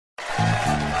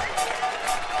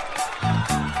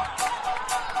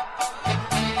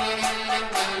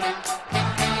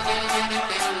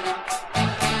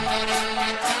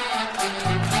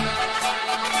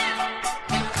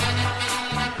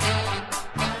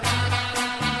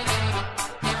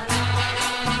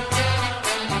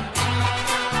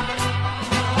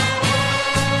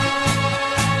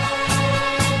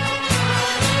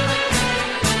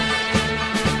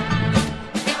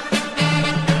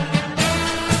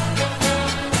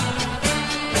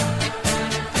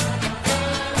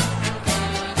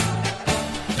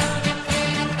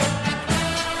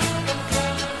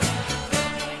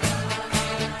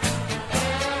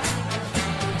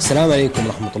السلام عليكم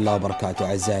ورحمة الله وبركاته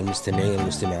أعزائي المستمعين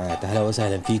والمستمعات، أهلا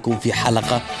وسهلا فيكم في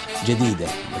حلقة جديدة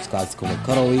بودكاستكم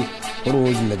الكروي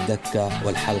هروج من الدكة،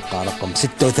 والحلقة رقم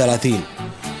 36.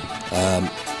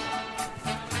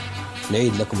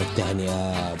 نعيد لكم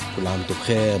التهنئة، كل عام وانتم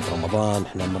بخير برمضان.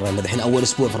 احنا مرينا دحين أول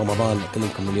أسبوع في رمضان،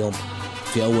 أكلمكم اليوم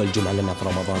في أول جمعة لنا في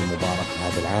رمضان مبارك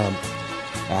هذا العام.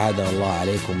 أعادنا الله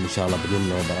عليكم إن شاء الله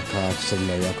بمنه وبركات،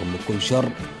 وسلنا إياكم من كل شر،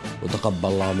 وتقبل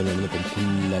الله منا ومنكم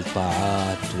كل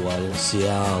الطاعات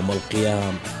والصيام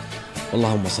والقيام.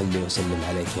 اللهم صل وسلم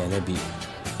عليك يا نبي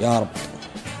يا رب،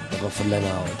 اغفر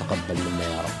لنا وتقبل منا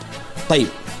يا رب. طيب،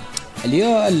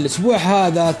 اليوم الأسبوع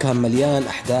هذا كان مليان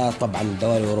أحداث، طبعا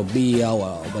الدوري الأوروبية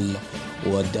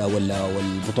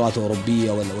والبطولات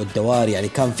الأوروبية والدواري، يعني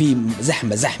كان في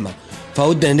زحمة.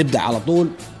 فودنا نبدأ على طول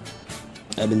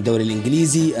من الدوري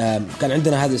الإنجليزي. كان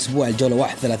عندنا هذا الأسبوع الجولة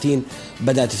 31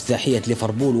 بدأت افتتاحية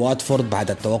ليفربول واتفورد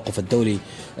بعد التوقف الدولي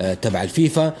تبع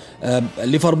الفيفا.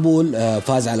 ليفربول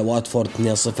فاز على واتفورد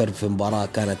 2-0 في مباراة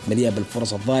كانت مليئة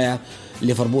بالفرص الضائعة.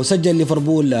 سجل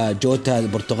ليفربول جوتا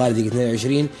البرتغالي دقيقة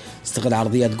 22 استغل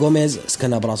عرضية غوميز،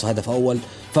 سكنها براسه هدف أول.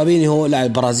 فابينيو لاعب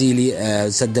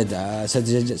البرازيلي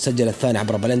سجل الثاني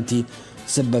عبر بلنتي،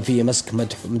 سبب في مسك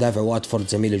مدافع واتفورد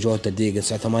زميله جوتا دقيقة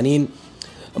 89.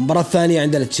 المباراة الثانية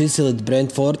عندنا تشيلسي ضد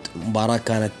برينتفورد، مباراة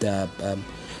كانت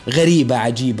غريبة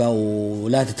عجيبة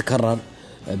ولا تتكرر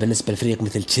بالنسبة لفريق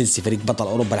مثل تشيلسي، فريق بطل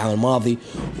أوروبا العام الماضي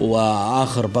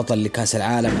وآخر بطل لكأس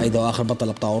العالم أيضا وآخر بطل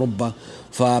أبطال أوروبا.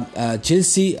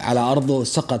 فتشيلسي على أرضه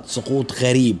سقط سقوط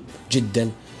غريب جدا،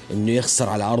 إنه يخسر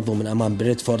على أرضه من أمام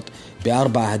برينتفورد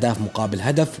ب4 أهداف مقابل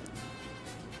هدف،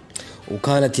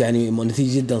 وكانت يعني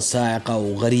نتيجة جدا صاعقة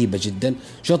وغريبة جدا.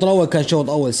 الشوط الأول كان شوط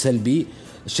أول سلبي،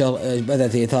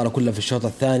 بدأت الإثارة كلها في الشوط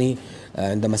الثاني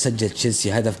عندما سجل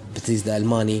تشيلسي هدف بتسديد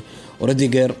الألماني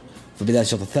وروديجر في بداية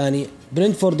الشوط الثاني.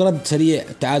 برينتفورد رد سريع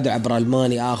تعادل عبر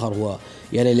ألماني آخر، هو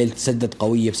يعني اللي تسدد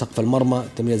قوية بسقف المرمى،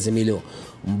 تمرير زميله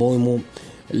مبويمو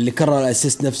اللي كرر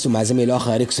الأسيست نفسه مع زميله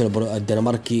آخر إريكسون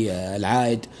الدنماركي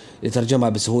العائد، اللي ترجمها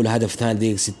بسهولة هدف ثاني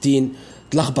دقيقة 60.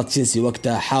 تلخبط تشيلسي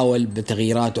وقتها، حاول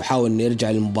بتغييرات وحاول إنه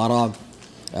يرجع للمباراة.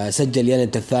 سجل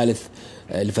يانت الثالث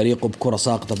لفريقه بكرة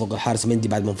ساقطة فوق الحارس مندي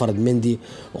بعد منفرد مندي،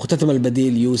 واختتم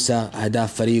البديل يوسا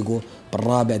أهداف فريقه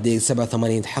بالرابع دقيقة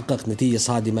 87. تحقق نتيجة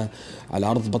صادمة على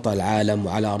أرض بطل العالم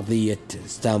وعلى أرضية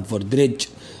ستامفورد بريدج.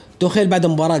 توخيل بعد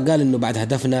المباراة قال إنه بعد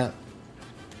هدفنا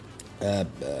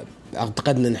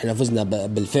اعتقدنا ان احنا فزنا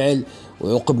بالفعل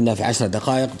وعوقبنا في 10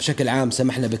 دقائق. بشكل عام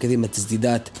سمحنا بكثير من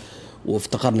التسديدات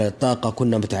وافتقرنا للطاقة،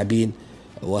 كنا متعبين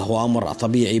وهو أمر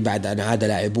طبيعي بعد أن عاد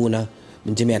لاعبونا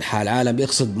من جميع أنحاء العالم.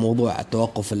 يقصد موضوع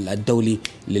التوقف الدولي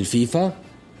للفيفا.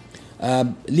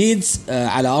 ليدز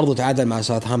على أرضه تعادل مع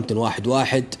ساوثهامبتون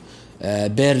 1-1.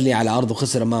 بيرلي على أرضه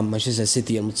خسر أمام مانشستر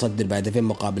سيتي المتصدر بهدفين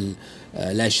مقابل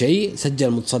لا شيء. سجل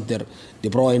المتصدر دي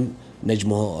بروين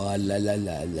نجمه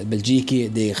البلجيكي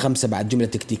دي 5 بعد جملة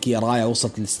تكتيكية رائعة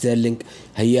وصلت لستيرلينج،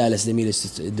 هيا لزميل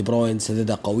دي بروين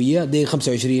سددها قوية. دي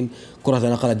 25 كرة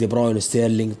نقلت دي بروين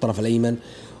وستيرلينج الطرف الأيمن،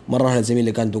 مرة الزميل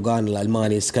اللي كان دوغان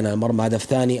الألماني سكن المرمى هدف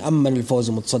ثاني، أمن الفوز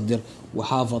المتصدر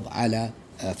وحافظ على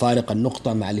فارق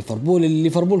النقطة مع ليفربول.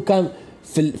 ليفربول كان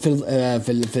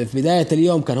في بداية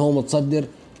اليوم كان هو متصدر،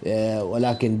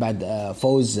 ولكن بعد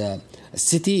فوز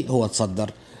السيتي هو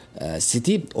تصدر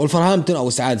السيتي. والفرهامبتون أو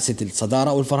سعادة السيتي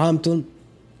الصدارة، والفرهامبتون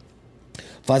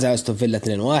فاز على أستون فيلا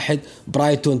 2-1.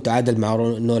 برايتون تعادل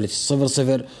مع نورwich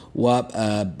 0-0.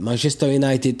 ومانشستر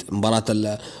يونايتد مباراة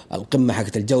القمة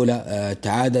حقت الجولة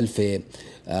تعادل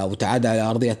وتعادل على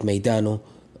أرضية ميدانه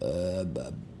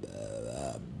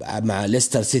مع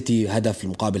ليستر سيتي هدف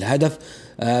مقابل هدف.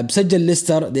 بسجل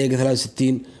ليستر دقيقة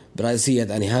 63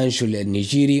 برئيسية أنيهانشو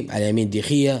النيجيري على يمين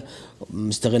ديخية،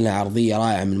 مستغل عرضية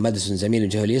رائعة من ماديسون زميله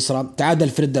الجهة اليسرى. تعادل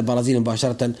فريد البرازيلي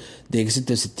مباشرة دقيقة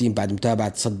 66 بعد متابعة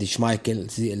تصدي شمايكل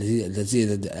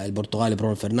تسديد البرتغالي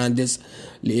برونو فرنانديز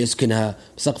ليسكنها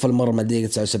بسقف المرمى دقيقة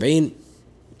 79.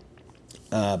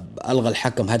 ألغى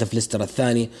الحكم هدف ليستر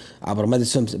الثاني عبر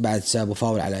ماديسون بعد سابه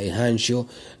فاول على إنهانشو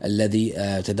الذي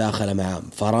تداخل مع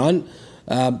فران.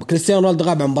 كريستيانو رونالدو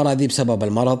غاب عن المباراة دي بسبب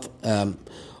المرض.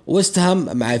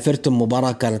 وستهام مع إيفرتون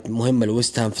مباراة كانت مهمة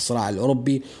لوستهام في الصراع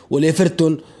الأوروبي،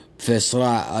 والإيفرتون في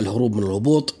صراع الهروب من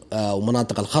الهبوط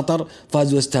ومناطق الخطر.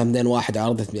 فاز وستهام 2-1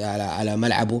 على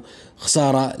ملعبه.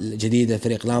 خسارة جديدة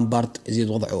فريق لامبارت يزيد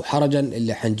وضعه حرجا،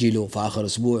 اللي حنجيله في آخر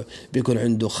أسبوع بيكون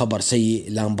عنده خبر سيء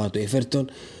لامبارت وإيفرتون.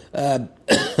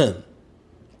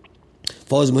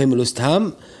 فوز مهم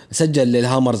لوستهام. سجل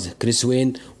للهامرز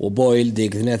كريسوين وبويل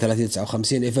دقيقة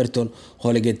 32-59. إيفرتون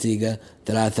خولجت دقيقة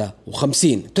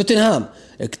 53. توتنهام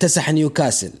اكتسح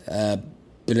نيوكاسل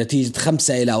بنتيجة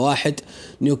 5-1.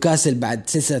 نيوكاسل بعد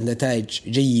سلسلة نتائج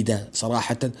جيدة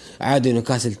صراحة عاد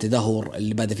نيوكاسل تدهور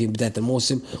اللي بدأ فيه بداية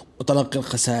الموسم وتلقي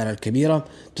الخسائر الكبيرة.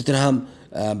 توتنهام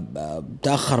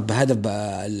تأخر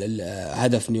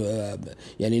بهدف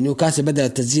يعني نيوكاسل بدأ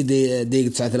التسجيل دقيقة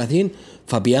 39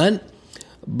 فابيان،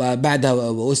 بعدها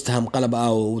وستهام قلب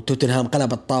أو توتنهام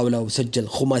قلب الطاولة وسجل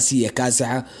خماسية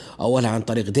كاسحة، أولها عن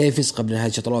طريق ديفيس قبل نهاية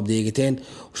الشوط الأول بدقيقتين،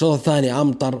 والشوط الثاني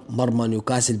أمطر مرمى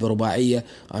نيوكاسل برباعية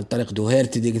عن طريق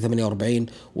دوهيرتي دقيقة 48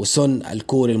 وسون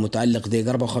الكوري المتألق دقيقة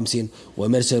 54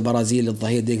 وميرسل البرازيلي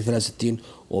الظهير دقيقة 63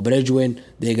 وبريجوين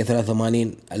دقيقة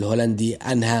 83 الهولندي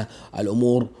أنهى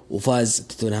الأمور وفاز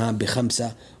توتنهام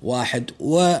ب5-1.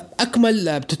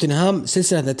 وأكمل توتنهام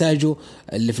سلسلة نتائجه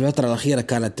اللي في الفترة الأخيرة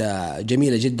كانت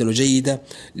جميلة جدا وجيدة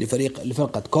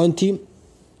لفرقة كونتي.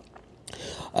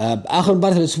 آخر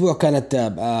مباراة الأسبوع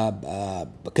كانت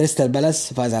كريستال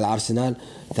بالاس فاز على أرسنال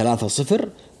 3-0.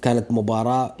 كانت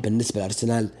مباراة بالنسبة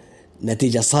لأرسنال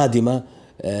نتيجة صادمة،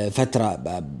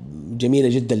 فترة جميلة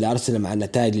جدا لأرسنال مع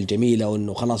النتائج الجميلة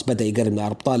وأنه خلاص بدأ يقرب من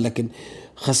الأبطال، لكن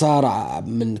خسارة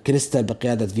من كريستال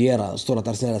بقيادة فييرا أسطورة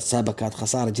أرسنال السابقة كانت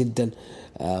خسارة جدا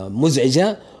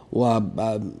مزعجة.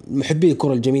 ومحبي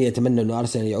الكرة الجميلة يتمنى أنه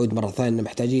أرسنال يعود مرة ثانية،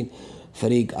 محتاجين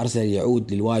فريق أرسنال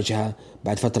يعود للواجهة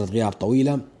بعد فترة غياب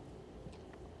طويلة.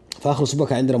 فآخر أسبوع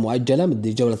كان عندنا مؤجلة من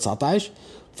جولة 19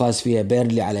 فاز فيها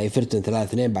بيرلي على إيفرتون 3-2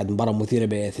 بعد مباراة مثيرة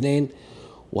بين اثنين،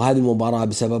 وهذه المباراة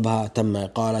بسببها تم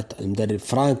إقالة المدرب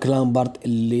فرانك لامبرت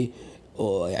اللي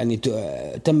يعني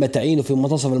تم تعيينه في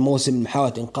منتصف الموسم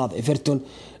محاولة إنقاذ إيفرتون،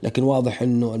 لكن واضح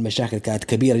أنه المشاكل كانت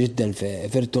كبيرة جدا في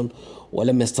إيفرتون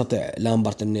ولم يستطع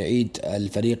لامبرت أن يعيد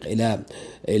الفريق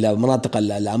إلى مناطق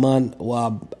الأمان،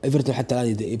 وإيفرتون حتى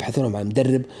الآن يبحثون عن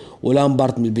مدرب.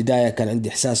 ولامبرت من البداية كان عندي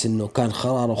إحساس أنه كان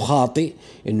قراره خاطئ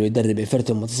أنه يدرب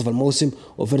إيفرتون منتصف الموسم،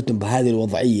 وإيفرتون بهذه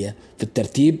الوضعية في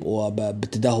الترتيب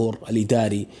وبالتدهور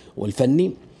الإداري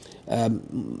والفني.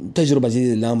 تجربة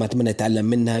جديدة له ما أتمنى يتعلم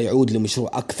منها، يعود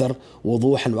لمشروع أكثر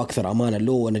وضوحا وأكثر أمانا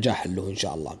له ونجاحا له إن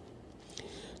شاء الله.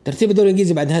 ترتيب الدوري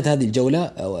الإنجليزي بعد نهاية هذه الجولة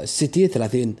السيتي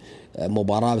 30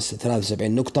 مباراة بس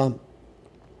 73 نقطة،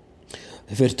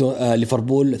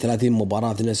 ليفربول 30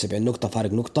 مباراة 72 نقطة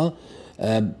فارق نقطة،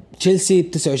 تشيلسي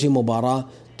 29 مباراة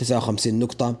 59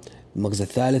 نقطة المركز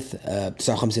الثالث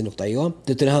 59 نقطة أيوة،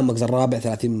 توتنهام المركز الرابع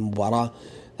 30 مباراة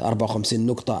 54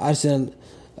 نقطة، أرسنال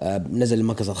نزل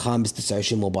المركز الخامس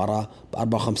 29 مباراة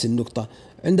ب54 نقطة،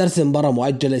 عند أرسنال مباراة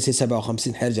مؤجلة يصير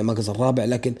 57 حيرجع المركز الرابع،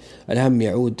 لكن الأهم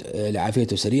يعود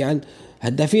لعافيته سريعا.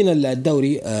 هدافين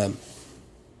الدوري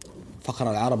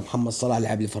فقر العرب محمد صلاح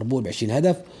لعب ليفربول ب20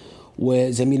 هدف،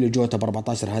 وزميله جوتا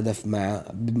ب14 هدف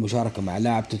بمشاركة مع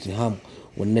لاعب توتنهام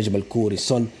والنجم الكوري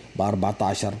سون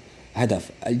ب14 هدف.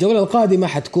 الجولة القادمة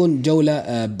حتكون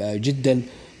جولة جدا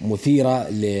مثيرة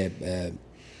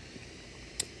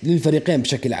للفريقين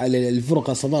بشكل عام، للفرق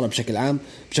الصدارة بشكل عام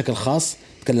بشكل خاص.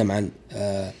 نتكلم عن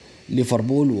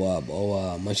ليفربول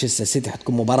ومانشستر سيتي،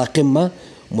 حتكون مباراة قمة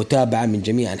متابعة من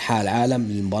جميع أنحاء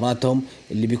العالم لمباراتهم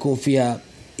اللي بيكون فيها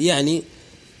يعني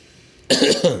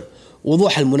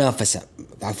وضوح المنافسة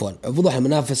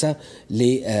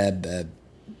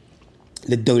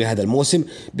للدوري هذا الموسم.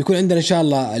 بيكون عندنا إن شاء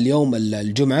الله اليوم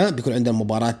الجمعة بيكون عندنا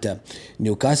مباراة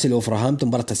نيوكاسل وفرهامبتون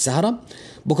مباراة السهرة.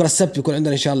 بكرة السبت بيكون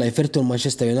عندنا إن شاء الله إيفرتون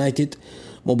مانشستر يونايتد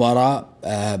مباراة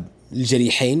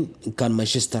الجريحين، إن كان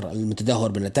مانشستر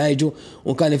المتدهور بنتائجه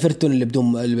وإن كان إيفرتون اللي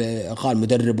بدون إقال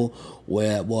مدربه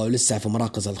ولسه في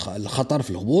مراكز الخطر في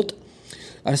الهبوط.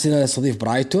 أرسنال يستضيف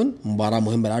برايتون مباراة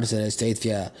مهمة لأرسنال يستعيد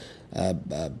فيها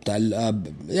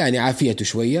يعني عافيته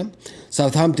شوية.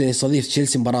 ساوثهامبتون يستضيف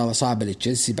تشيلسي مباراة صعبة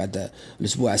لتشيلسي بعد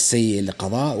الأسبوع السيء اللي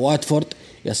قضاه. واتفورد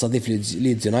يستضيف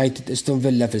ليدز يونايتد. استون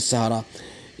فيلا في السهرة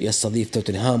يستضيف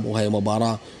توتنهام، وهي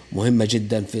مباراة مهمة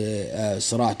جدا في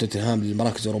صراع توتنهام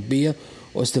للمراكز الأوروبية،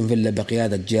 واستون فيلا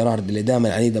بقيادة جيرارد اللي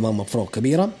دائما عنيد أمام فروق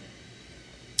كبيرة.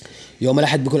 يوم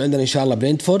الأحد بيكون عندنا إن شاء الله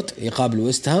برينتفورد يقابل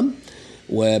وستهام،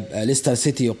 وليستر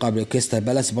سيتي يقابل كريستال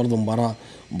بالاس برضو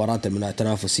مباراة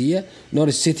تنافسية.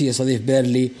 نوريتش سيتي يستضيف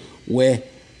بيرلي،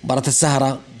 ومباراة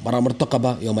السهرة مباراة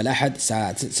مرتقبة يوم الأحد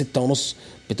الساعة 6:30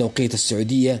 بتوقيت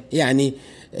السعودية.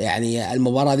 يعني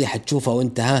المباراة دي حتشوفها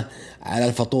وانت على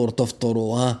الفطور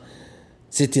تفطر.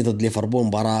 سيتي ضد ليفربول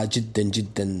مباراة جدا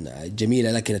جدا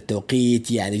جميلة، لكن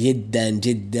التوقيت يعني جدا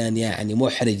جدا يعني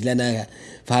محرج لنا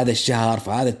في هذا الشهر في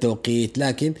هذا التوقيت،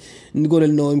 لكن نقول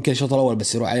انه يمكن الشوط الاول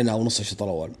بس يروح علينا او نص الشوط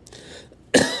الاول.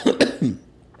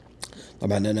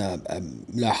 طبعا انا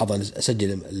لاحظ ان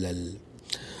اسجل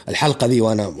الحلقة ذي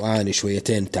وانا اعاني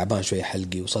شويتين تعبان شوية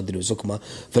حلقي وصدري وزكمة،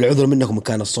 فالعذر منكم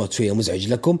كان الصوت شوية مزعج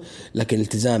لكم، لكن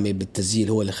التزامي بالتسجيل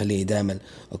هو اللي يخليني دائما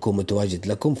اكون متواجد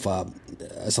لكم.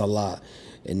 فاسال الله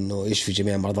إنه يشفي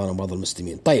جميع مرضانا ومرضى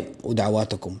المسلمين. طيب،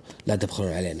 ودعواتكم لا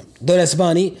تبخلون علينا. الدوري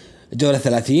الإسباني الجولة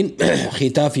 30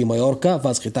 ختافي مايوركا،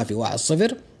 فاز ختافي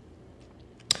 1-0.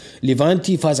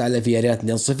 ليفانتي فاز على فياريال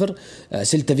 2-0.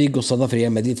 سيلتا فيغو استضاف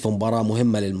ريال مدريد في مباراة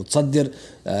مهمة للمتصدر،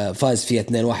 فاز فيها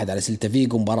 2-1 على سيلتا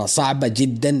فيغو. مباراة صعبة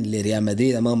جدا لريال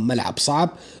مدريد أمام ملعب صعب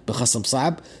بخصم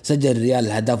صعب. سجل الريال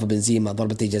الهداف بنزيما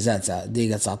ضربة جزاء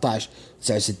دقيقة 19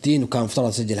 69، وكان مفترض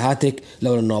يسجل هاتريك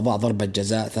لولا أنه أضاع ضربة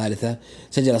جزاء ثالثة.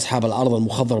 سجل أصحاب الأرض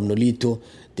المخضرم نوليتو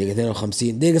دقيقة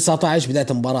 52. دقيقة 19 بداية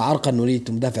المباراة عرقل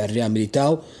نوليتو مدافع الريال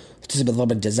ميليتاو، تسبب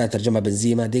ضربة جزاء ترجمها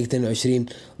بنزيما. دقيقة 22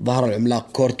 ظهر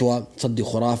العملاق كورتوا تصدي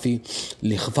خرافي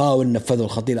لخفاول نفذه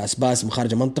الخطير أسباس من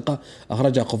خارج المنطقة،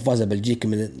 أخرجها قفاز بلجيكي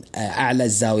من أعلى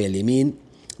الزاوية اليمين.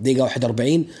 دقيقة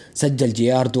 41 سجل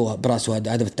جياردو براسه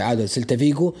هدف التعادل سيلتا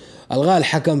فيغو. ألغى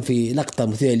الحكم في لقطة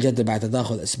مثيرة للجدل بعد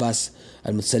تداخل أسباس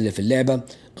المتسلل في اللعبة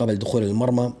قبل دخول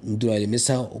المرمى من دون أن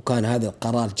يلمسها، وكان هذا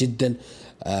القرار جدا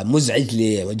مزعج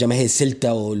لجماهير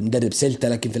سيلتا والمدرب سيلتا.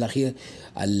 لكن في الأخير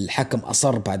الحكم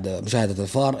أصر بعد مشاهدة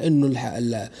الفار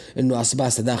إنه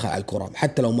أسباس تداخل على الكرة،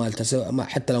 حتى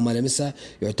لو ما لمسها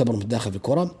يعتبر متداخل في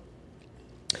الكرة.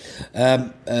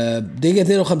 دقيقة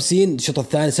 52 الشوط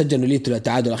الثاني سجل نوليتو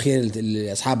التعادل الأخير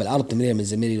لأصحاب الأرض، تمرير من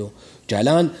زميله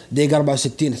جالان. دقيقة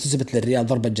 64 احتسبت للريال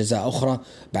ضربة جزاء أخرى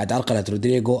بعد عرقلة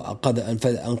رودريغو،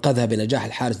 أنقذها بنجاح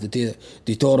الحارس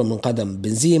ديتورو من قدم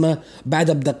بنزيما.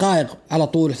 بعد بدقائق على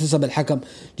طول احتسب الحكم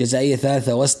جزائية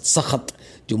ثالثة وسط سخط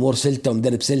جمهور سيلتا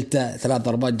ومدرب سيلتا، 3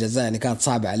 ضربات جزاء يعني كانت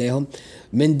صعبة عليهم.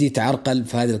 مندي تعرقل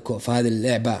في هذه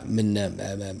اللعبة من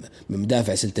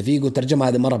مدافع سيلتا فيغو، ترجمها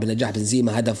هذه مرة بنجاح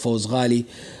بنزيما، هدف فوز غالي.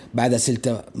 بعد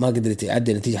سيلتا ما قدرت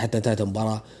يعدل النتيجة حتى انتهت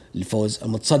المباراة للفوز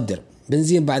المتصدر.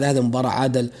 بنزيما بعد هذه المباراة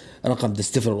عادل رقم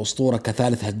دستيفر الأسطورة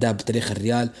كثالث هداف بتاريخ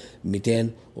الريال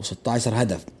 216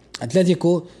 هدف.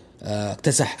 أتلتيكو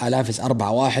اكتسح ألافيس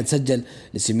 4-1، سجل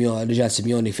رجال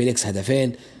سيميوني فيليكس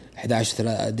هدفين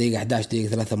 11 دقيقة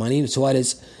 83.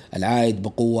 سواريز العائد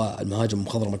بقوة المهاجم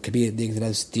المخضرم الكبير دقيقة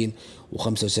 63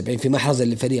 و75 في محرز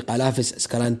لفريق ألافيس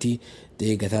اسكالانتي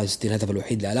دقيقة 63 هدف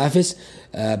الوحيد لألافيس.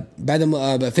 بعد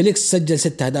ما فيليكس سجل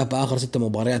 6 أهداف بآخر 6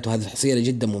 مباريات، وهذه حصيلة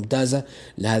جدا ممتازة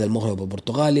لهذا المغرب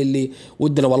البرتغالي اللي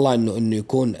ودنا والله إنه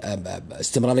يكون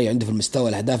استمرارية عنده في المستوى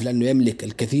الأهداف، لأنه يملك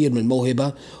الكثير من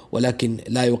الموهبة ولكن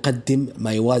لا يقدم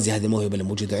ما يوازي هذه الموهبة اللي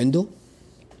موجودة عنده.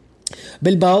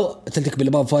 بلباو أتلتيك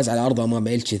بلباو فاز على أرضه أمام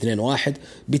إلتشي 2-1.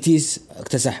 بيتيس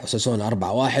اكتسح أساسون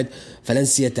 4-1.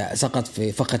 فالنسيا سقط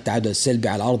في فقط تعادل سلبي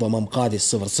على أرضه أمام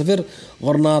قادس 0-0.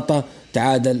 غرناطة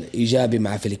تعادل إيجابي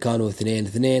مع فيليكانو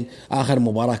 2-2. آخر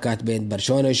مباراة كانت بين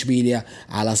برشلونة وإشبيليا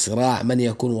على صراع من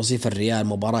يكون وصيف الريال.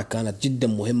 مباراة كانت جدا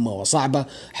مهمة وصعبة،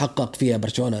 حقق فيها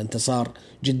برشلونة انتصار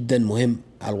جدا مهم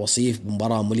على الوصيف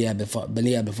بمباراة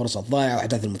مليئة بالفرص الضائعة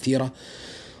وأحداث المثيرة.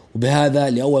 وبهذا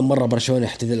لأول مرة برشلونة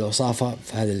يحتل الوصافة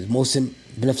في هذا الموسم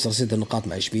بنفس رصيد النقاط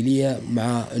مع إشبيلية،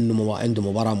 مع أنه عنده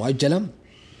مباراة مؤجلة.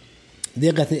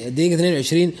 دقيقة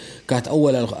 22 كانت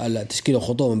أول التشكيلة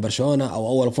خطوة من برشلونة أو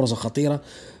أول فرصة خطيرة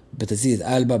بتسديد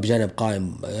ألبا بجانب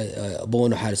قائم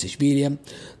بونو حارس إشبيلية.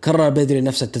 كرر بدري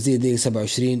نفس التسديد دقيقة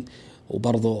 27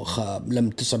 وبرضه لم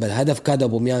تصعب الهدف. كاد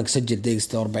أوباميانغ سجل دقيقة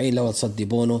 46 لو تصدي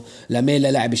بونو.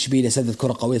 لاميلا لاعب إشبيلية سدد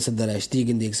كرة قوية سددها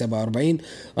شتيجن دقيقة 47.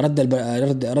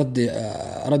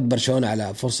 رد برشلونة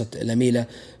على فرصة لاميلا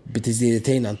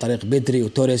بتسديدتين عن طريق بدري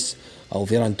وتوريس أو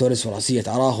فيران توريس ورأسية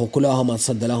أراخو، كلهما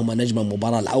تصدى لهما نجم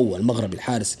المباراة الأول مغرب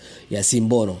الحارس ياسين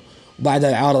بونو. بعد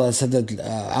العارضة سدد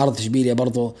عارضة إشبيلية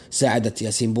برضو ساعدت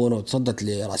ياسين بونو تصدت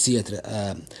لرأسية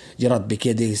جيرارد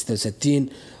بيكيه دقيقة 66.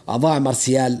 أضاع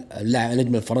مارسيال اللاعب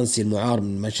النجم الفرنسي المعار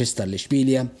من مانشستر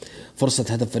لإشبيلية فرصة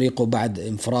هدف فريقه بعد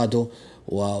انفراده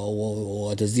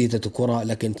وتسديدة كرة،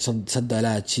 لكن صدى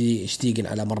لها شتيجن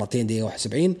على مرتين دقيقة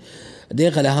 71.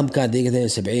 الدقيقة الأهم كانت دقيقة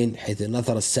 72 حيث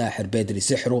نثر الساحر بيدري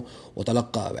سحره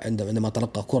وتلقى عندما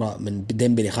تلقى كرة من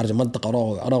ديمبلي خارج المنطقة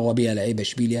رغب بها لعيبة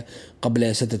إشبيلية قبل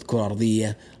أن يسدد كرة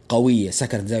أرضية قوية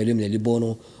سكنت زاوية اليمنى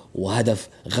لبونو، وهدف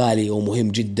غالي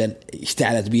ومهم جدا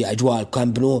اشتعلت به أجواء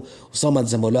الكامب نو وصمت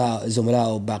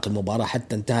زملائه باقي المباراة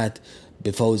حتى انتهت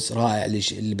بفوز رائع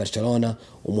لبرشلونة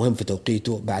ومهم في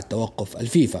توقيته بعد توقف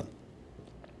الفيفا.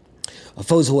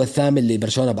 الفوز هو الثامن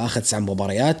لبرشلونة بآخر 9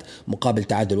 مباريات مقابل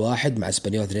تعادل 1 مع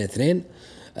اسبانيول 2-2.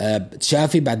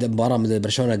 تشافي بعد مباراة من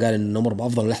برشلونة قال إنه نمر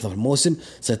بأفضل لحظة في الموسم،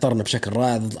 سيطرنا بشكل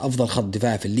رائع ضد أفضل خط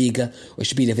دفاع في الليغا،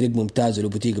 وإشبيلية فريق ممتاز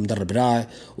ولوبوتيغي مدرب رائع،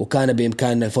 وكان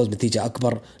بإمكاننا الفوز بنتيجة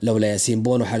أكبر لولا ياسين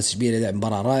بونو حارس إشبيلية لعب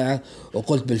مباراة رائعة.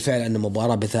 وقلت بالفعل أن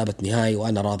المباراة بثابة نهائي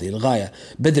وأنا راضي للغاية.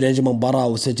 بدري نجم المباراة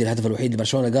وسجل الهدف الوحيد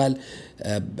لبرشلونة قال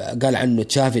قال عنه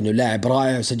تشافي انه لاعب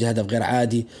رائع وسجل هدف غير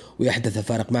عادي ويحدث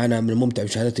فارق معنا، من الممتع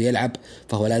مشاهدته يلعب،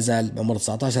 فهو لا زال بعمر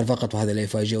 19 فقط وهذا لا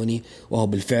يفاجئني، وهو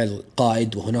بالفعل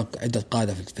قائد وهناك عدة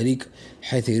قادة في الفريق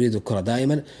حيث يريد الكرة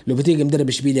دائما. لو بتيجي مدرب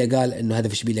اشبيليا قال انه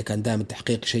هدف اشبيليا كان دائما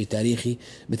تحقيق شيء تاريخي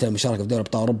مثل المشاركة في دوري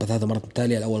ابطال اوروبا 3 مرات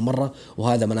متتالية لأول مرة،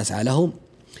 وهذا ما نسعى لهم.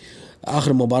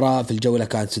 آخر مباراة في الجولة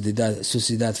كانت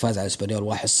سوسيداد فاز على اسبانيول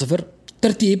 1-0.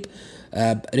 ترتيب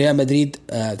ريال مدريد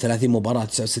 30 مباراة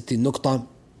 69 نقطة،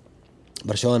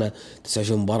 برشلونة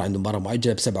 29 مباراة عنده مباراة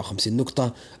مؤجلة ب57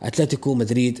 نقطة، أتلتيكو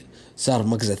مدريد صار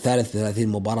المركز الثالث 30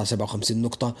 مباراة 57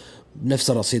 نقطة بنفس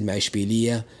الرصيد مع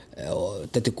إشبيلية.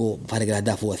 أتلتيكو فارق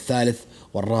الأهداف هو الثالث،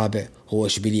 والرابع هو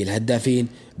إشبيلية الهدافين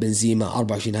بنزيما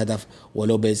 24 هدف،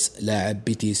 ولوبيز لاعب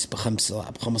بيتيس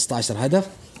ب15 هدف.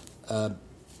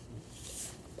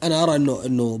 أنا أرى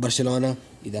إنه برشلونة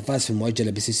إذا فاز في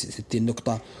المؤجلة ب60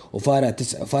 نقطة وفارق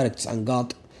 9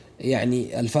 نقاط،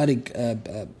 يعني الفارق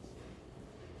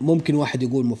ممكن واحد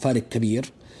يقول فارق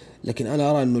كبير، لكن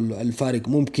أنا أرى إنه الفارق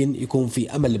ممكن يكون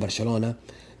في أمل لبرشلونة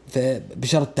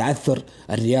بشرط تعثر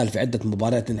الريال في عدة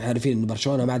مباريات. نحن عارفين إن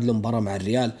برشلونة ما عاد له مباراة مع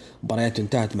الريال، مباريات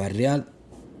انتهت مع الريال،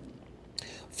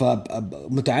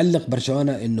 فمتعلق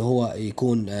برشلونة إنه هو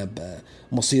يكون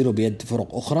مصيره بيد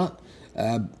فرق أخرى.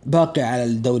 باقي على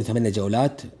الدوري 8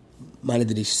 جولات، ما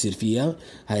ندري ايش يصير فيها،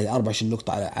 هاي 24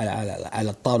 نقطة على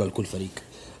الطاولة لكل فريق.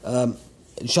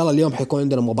 ان شاء الله اليوم حيكون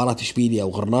عندنا مباراة اشبيلية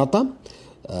وغرناطة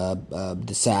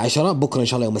الساعة 10. بكرة ان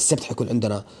شاء الله يوم السبت حيكون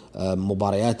عندنا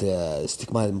مباريات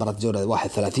استكمال مباراة جولة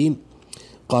 31.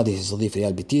 قادس يستضيف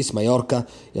ريال بيتيس، مايوركا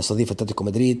يستضيف اتلتيكو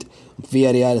مدريد،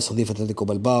 فيا ريال يستضيف اتلتيكو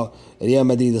بلباو، ريال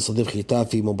مدريد يستضيف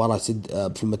ختافي، مباراة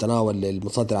في المتناول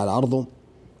المتصدر على عرضه.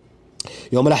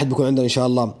 يوم الأحد بيكون عندنا إن شاء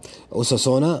الله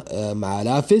أوساسونا مع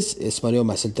لافيس، إسبانيول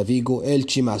مع سيلتا فيغو،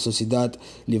 إلتشي مع سوسيداد،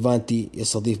 ليفانتي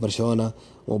يستضيف برشلونة،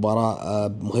 مباراة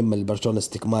مهمة لبرشلونة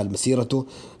استكمال مسيرته.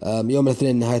 يوم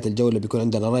الاثنين نهاية الجولة بيكون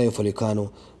عندنا رايو فاليكانو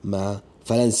مع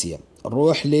فالنسيا.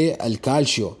 نروح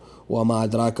للكالشيو، وما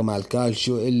أدراك مع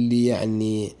الكالشيو اللي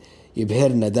يعني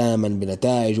يبهرنا دائما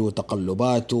بنتائجه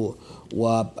وتقلباته،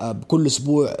 وكل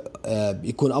أسبوع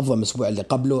يكون أفضل من الأسبوع اللي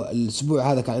قبله.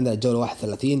 الأسبوع هذا كان عندنا الجولة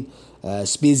 31.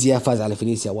 سبيزيا فاز على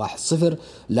فينيسيا 1-0،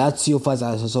 لاتسيو فاز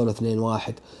على ساسولو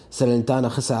 2-1، سالنتانا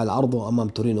خسر على أرضه أمام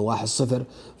تورينو 1-0،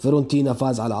 فيرونتينا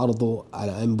فاز على أرضه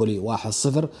على إمبولي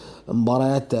 1-0.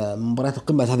 مباريات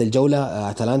قمة هذه الجولة،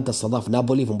 أتلانتا استضاف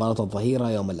نابولي في مباراة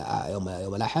الظهيرة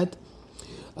يوم الأحد،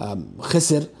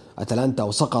 خسر أتلانتا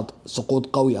وسقط سقوط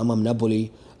قوي أمام نابولي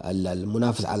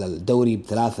المنافس على الدوري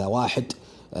ب3-1.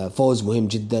 فوز مهم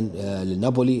جدا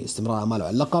لنابولي، استمرار أماله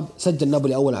على اللقب. سجل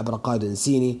نابولي أول عبر قائد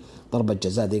إنسيني ضربة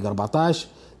جزاء دقيقة 14.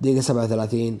 دقيقة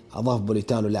 37 أضاف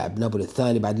بوليتانو لاعب نابولي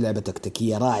الثاني بعد لعبة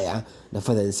تكتيكية رائعة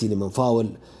نفذها إنسيني من فاول،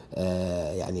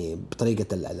 يعني بطريقة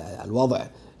الوضع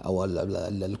أو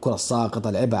الكرة الساقطة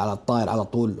لعبها على الطائر على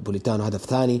طول بوليتانو، هدف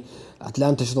ثاني.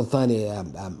 أتلانتا الشوط الثاني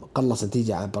قلص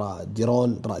نتيجة عبر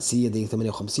ديرون برأسية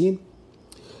دقيقة 58،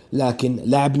 لكن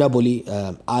لاعب نابولي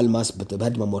آلماس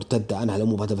بهجمة مرتدة أنهى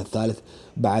الأمور بهدف الثالث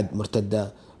بعد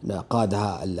مرتدة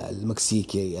قادها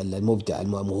المكسيكي المبدع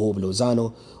الموهوب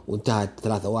لوزانو، وانتهت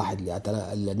 3-1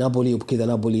 لنابولي. وبكذا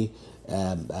نابولي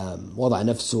وضع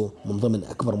نفسه من ضمن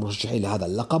أكبر مرشحين لهذا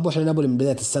اللقب. وإحنا نابولي من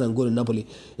بداية السنة نقول إن نابولي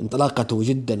انطلاقته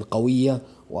جدا قوية،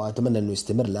 وأتمنى أنه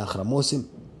يستمر لآخر موسم.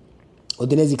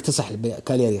 ودينيزي اكتسح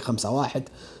كالياري 5-1.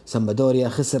 سامبدوريا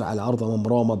خسر على أرض أمام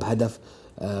روما بهدف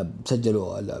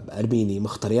سجلوا الأرميني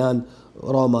مختريان.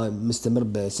 روما مستمر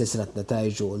بسلسلة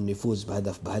نتائج وأنه يفوز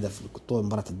بهدف طول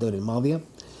مباراة الدوري الماضية.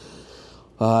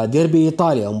 ديربي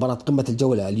إيطاليا مباراة قمة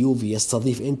الجولة، اليوفي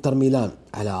يستضيف إنتر ميلان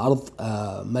على أرض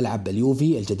ملعب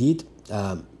اليوفي الجديد.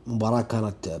 مباراة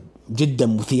كانت جدا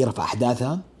مثيرة في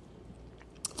أحداثها،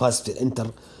 فاز في الإنتر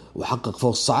وحقق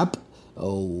فوز صعب،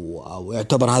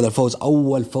 ويعتبر هذا الفوز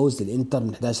أول فوز للإنتر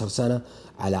من 11 سنة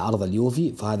على أرض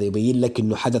اليوفي، فهذا يبين لك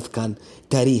أنه حدث كان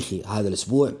تاريخي هذا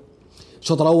الأسبوع.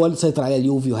 الشوط الأول سيطر على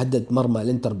اليوفي وهدد مرمى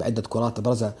الإنتر بعدة كرات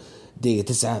أبرزها دقيقة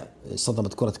 9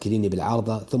 صدمت كرة كيليني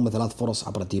بالعارضة، ثم 3 فرص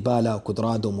عبر ديبالا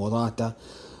وكودرادو وموراتا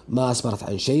ما أسمرت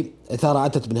عن شيء. إثارة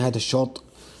أتت بنهاية الشوط،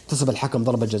 احتسب الحكم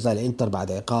ضربة جزاء لإنتر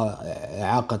بعد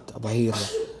إعاقة ظهير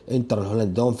إنتر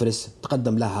الهولندي دومفريس،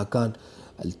 تقدم لها هاكان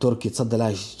التركي تصدى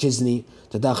لها تشيزني،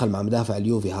 تداخل مع مدافع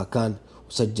اليوفي هاكان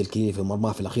وسجل كيليني في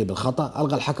مرماه في الأخير بالخطأ.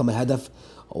 ألغى الحكم الهدف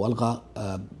وألغى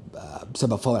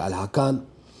بسبب فاول على هاكان.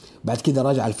 بعد كده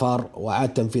رجع الفار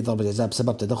وعاد تنفيذ ضربة جزاء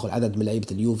بسبب تدخل عدد من لعيبة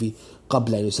اليوفي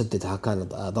قبل أن يسدد هاكان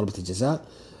ضربة الجزاء.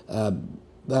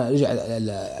 رجع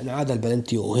عاد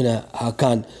البلنتي، وهنا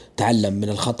هاكان تعلم من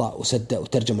الخطأ وسد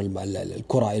وترجم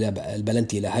الكرة إلى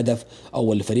البلنتي إلى هدف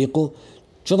أول لفريقه.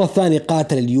 الشوط الثاني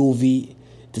قاتل اليوفي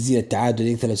تسديد التعادل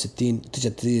دقيقة 63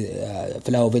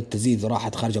 فلاوفيتش تسديد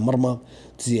راحت خارج المرمى،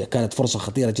 كانت فرصة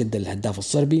خطيرة جدا للهداف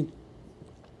الصربي.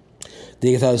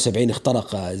 دقيقة 73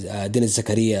 اخترق دينيس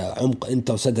زكريا عمق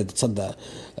انتر وسدد تصدى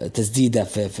تسديدة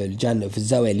في الجانب في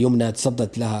الزاوية اليمنى، صد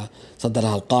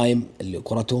لها القائم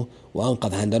كرته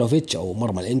وانقذ هاندانوفيتش او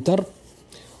مرمى الانتر.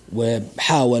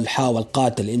 وحاول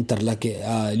قاتل الانتر لكن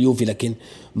اليوفي، لكن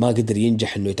ما قدر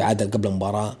ينجح انه يتعادل قبل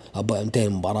المباراة، انتهى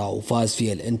المباراة وفاز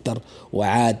فيها الانتر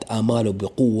وعاد اماله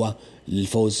بقوة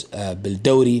للفوز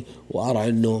بالدوري. وارى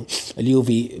انه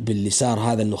اليوفي باللي صار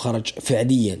هذا انه خرج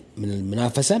فعليا من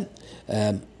المنافسة.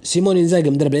 سيمون إنزاغي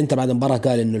مدرب الانتر بعد المباراة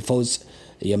قال انه الفوز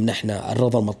يمنحنا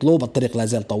الرضا المطلوب، الطريق لا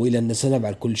زال طويلا،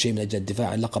 سنفعل كل شيء من اجل الدفاع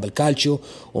عن لقب الكالتشيو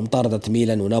ومطاردة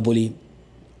ميلان ونابولي.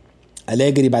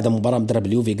 أليجري بعد المباراة مدرب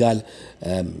اليوفي قال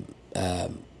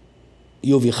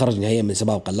يوفي خرج نهائيا من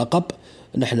سباق اللقب،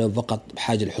 نحن فقط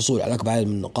بحاجة للحصول على أكبر عدد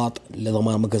من النقاط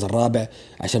لضمان المركز الرابع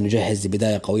عشان نجهز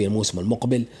لبداية قوية الموسم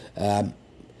المقبل.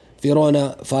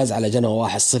 فيرونا فاز على جنوة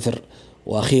 1-0.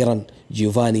 وأخيرا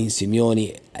جيوفاني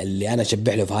سيميوني اللي أنا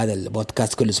أشبح له في هذا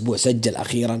البودكاست كل أسبوع سجل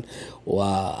أخيرا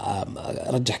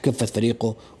ورجح كفة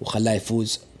فريقه وخلاه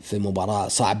يفوز في مباراة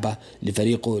صعبة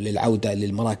لفريقه للعودة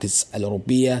للمراكز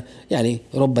الأوروبية. يعني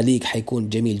أوروبا ليج حيكون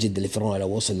جميل جدا لفيرونا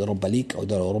لو وصل لأوروبا ليج أو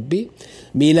دوري أوروبي.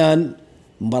 ميلان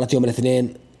مباراة يوم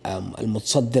الاثنين،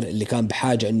 المتصدر اللي كان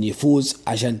بحاجة أن يفوز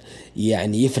عشان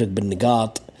يعني يفرق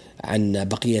بالنقاط عن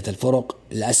بقية الفرق،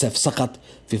 للأسف سقط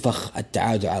في فخ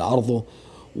التعادل على أرضه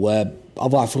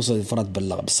وأضاع فرصة للفرد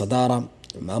بالصدارة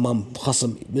أمام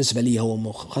خصم بالنسبة لي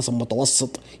هو خصم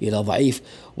متوسط إلى ضعيف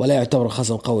ولا يعتبر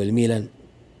خصم قوي لميلان.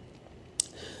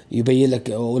 يبين لك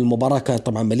والمباراة كانت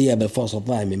طبعا مليئة بالفرص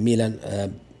الضائعة من ميلان.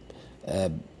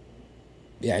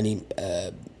 يعني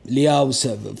لياو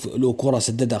له كرة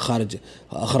سددها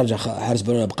أخرج حارس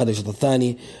بولونيا بقدر الشوط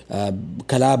الثاني.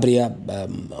 كالابريا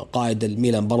قائد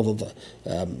الميلان برضو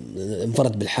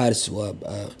انفرد بالحارس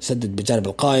وسدد بجانب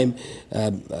القائم.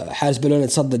 حارس بولونيا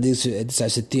تصدد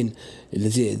 69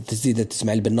 تسديدة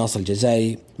اسماعيل بن ناصر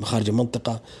الجزائري من خارج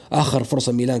المنطقة. آخر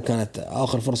فرصة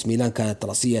ميلان كانت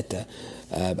رأسية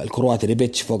الكرواتي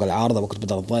ريبيتش فوق العارضة وقت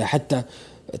بدأ الضايع، حتى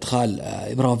ادخال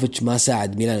إبراهيموفيتش ما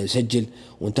ساعد ميلان يسجل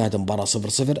وانتهت المباراة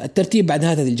 0-0. الترتيب بعد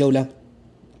هذه الجولة: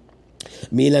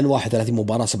 ميلان 31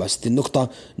 مباراة 67 نقطة،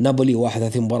 نابولي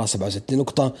 31 مباراة 67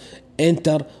 نقطة،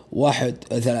 انتر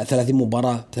 31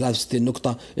 مباراة 63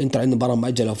 نقطة. انتر عنده مباراة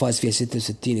مؤجلة وفاز فيها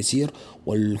 66 يصير،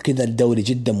 وكذا الدوري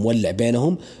جدا مولع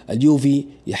بينهم. اليوفي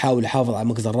يحاول يحافظ على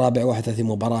المركز الرابع 31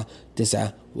 مباراة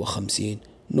 59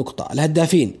 نقطة.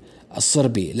 الهدافين: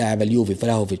 الصربي لاعب اليوفي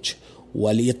فلاهوفيتش،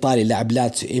 والإيطالي لاعب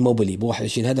لاتسيو إيموبيلي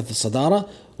ب21 هدف في الصدارة،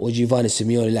 وجيفاني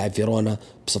سيميوني لاعب فيرونا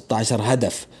ب16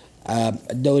 هدف.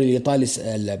 الدوري الإيطالي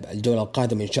الجولة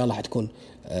القادمة إن شاء الله حتكون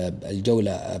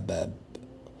الجولة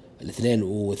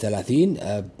 32.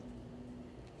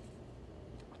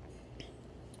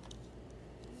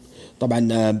 طبعا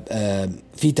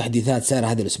في تحديثات سارة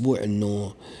هذا الأسبوع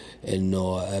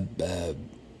إنه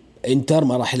إنتر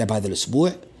ما راح يلعب هذا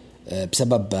الأسبوع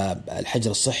بسبب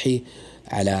الحجر الصحي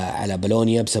على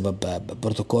بولونيا بسبب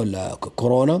بروتوكول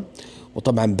كورونا.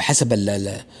 وطبعا بحسب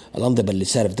الأنظمة اللي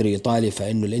صار في الدوري الإيطالي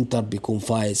فإنه الإنتر بيكون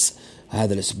فايز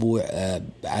هذا الأسبوع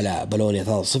على بولونيا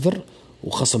 3-0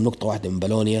 وخصم نقطة واحدة من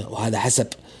بولونيا، وهذا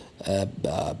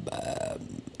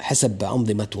حسب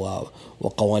أنظمة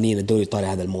وقوانين الدوري الإيطالي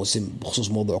هذا الموسم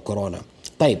بخصوص موضوع كورونا.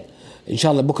 طيب إن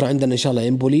شاء الله بكرة عندنا إن شاء الله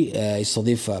إمبولي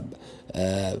يستضيف،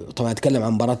 طبعا أتكلم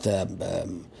عن مباراة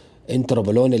انتر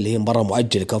وبولونيا اللي هي مباراة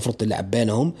مؤجلة كان المفروض تلعب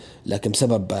بينهم، لكن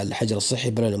بسبب الحجر الصحي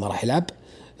بولونيا ما راح يلعب.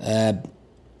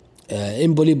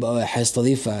 إمبولي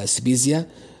حيستضيف سبيزيا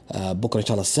بكرة إن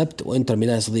شاء الله السبت، وإنتر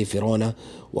ميلان يستضيف فيرونا،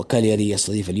 وكالياري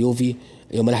يستضيف اليوفي.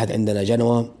 يوم الأحد عندنا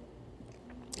جنوة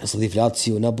يستضيف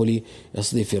لاتسيو، ونابولي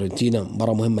يستضيف فيورنتينا،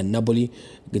 مباراة مهمة. نابولي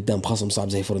قدام خصم صعب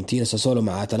زي فيورنتينا، ساسولو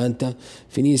مع أتلانتا،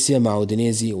 فينيسيا مع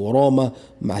أودينيزي، وروما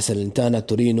مع سالنتانا،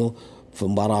 تورينو في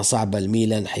مباراة صعبة.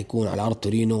 الميلان حيكون على أرض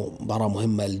تورينو، مباراة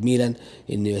مهمة للميلان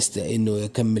إنه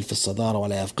يكمل في الصدارة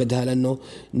ولا يفقدها، لأنه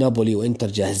نابولي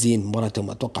وإنتر جاهزين، مباراتهم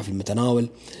أتوقع في المتناول.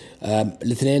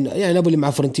 الاثنين يعني نابولي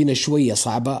مع فورنتينا شوية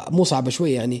صعبة، مو صعبة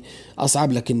شوية يعني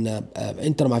أصعب، لكن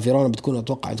إنتر مع فيرونا بتكون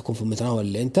أتوقع تكون في المتناول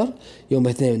الإنتر. يوم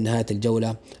الاثنين من نهاية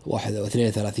الجولة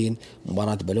 31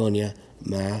 مباراة بولونيا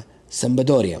مع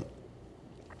سامبدوريا.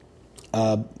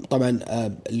 طبعا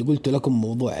اللي قلت لكم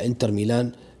موضوع إنتر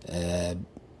ميلان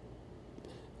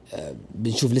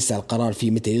بنشوف لسه القرار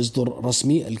فيه متى يصدر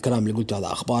رسمي. الكلام اللي قلته هذا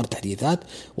أخبار تحديثات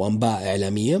وأنباء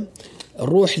إعلامية.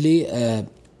 نروح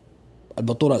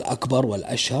للبطولة الأكبر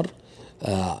والأشهر،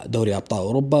 دوري أبطال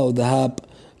أوروبا، وذهاب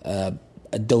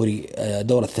الدوري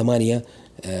دور الثمانية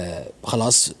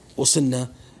خلاص وصلنا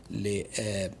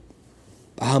لأهم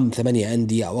 8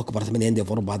 أندية أو أكبر 8 أندية في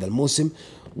أوروبا هذا الموسم،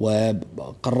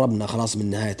 وقربنا خلاص من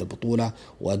نهاية البطولة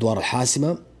وأدوار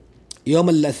الحاسمة. يوم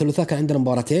الثلاثاء كان عندنا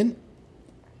مباراتين.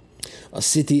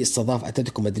 السيتي استضاف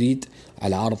أتلتيكو مدريد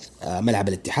على أرض ملعب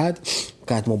الاتحاد.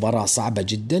 كانت مباراة صعبة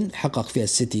جدا، حقق فيها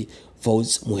السيتي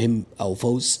فوز مهم أو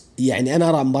فوز، يعني أنا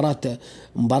أرى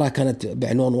مباراة كانت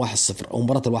بعنوان 1-0 أو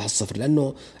مباراة 1-0،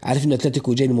 لأنه عارف إنه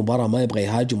أتلتيكو جاي مباراة ما يبغى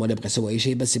يهاجم ولا يبغى يسوي أي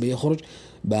شيء، بس يبغى يخرج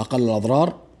بأقل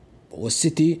الأضرار.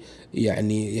 والسيتي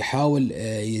يعني يحاول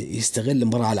يستغل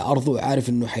المباراة على أرضه، عارف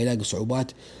إنه حيلاقي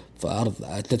صعوبات في أرض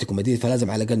أتلتيكو مدريد،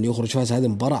 فلازم على الأقل يخرج فاز هذه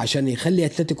المباراة عشان يخلي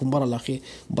أتلتيكو المباراة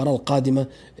القادمة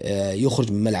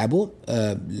يخرج من ملعبه،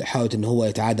 يحاول إنه هو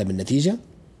يتعادل بالنتيجة.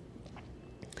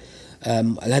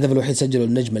 الهدف الوحيد سجله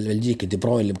النجم البلجيكي دي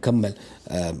بروين اللي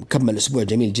كمل أسبوع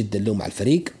جميل جدا له مع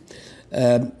الفريق.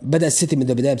 بدأ السيتي من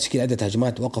البداية بتشكيل عدة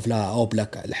هجمات وقف لها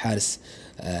أوبلاك الحارس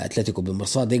أتلتيكو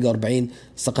بالمرصاد. دقيقة 40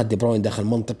 سقط دي بروين داخل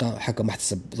المنطقة، حكم ما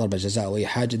احتسب ضربة جزاء أو أي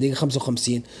حاجة. دقيقة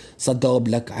 55 صد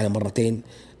أوبلاك على مرتين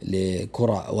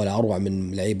لكرة ولا أروع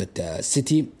من لعيبة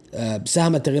السيتي.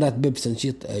 ساهمت تغييرات بيب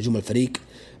تنشيط جمل الفريق،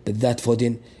 بالذات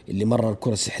فودين اللي مرر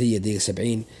الكرة السحرية. دقيقة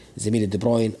 70 زميل دي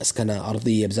بروين أسكنها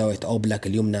أرضية بزاوية أوبلاك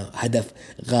اليمنى، هدف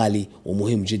غالي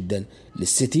ومهم جدا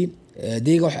للسيتي.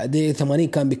 دقيقة 80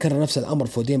 كان بيكرر نفس الأمر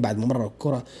فودين بعد ما مرر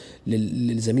الكرة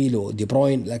لزميله دي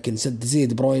بروين، لكن سد زي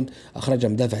دي بروين أخرج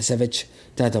مدافع سافيتش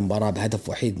ثلاث مباراة بهدف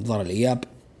وحيد من ضرر الإياب.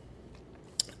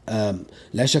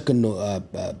 لا شك أنه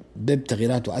بيب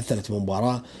تغييراته أثرت في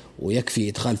المباراة، ويكفي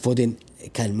إدخال فودين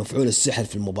كان مفعول السحر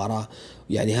في المباراة.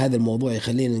 يعني هذا الموضوع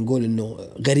يخلينا نقول أنه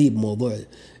غريب موضوع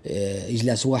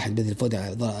إجلاس واحد مثل فودين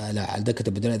على دكة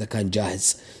البدلاء إذا كان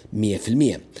جاهز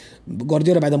 100%.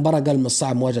 جوارديولا بعد المباراة قال من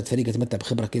الصعب مواجهة فريق يتمتع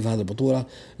بخبرة كيف هذه البطولة،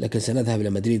 لكن سنذهب إلى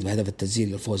مدريد بهدف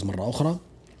التسجيل للفوز مرة أخرى.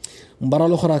 المباراة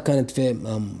الأخرى كانت في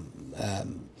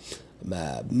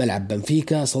ملعب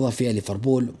بنفيكا، صدف فيها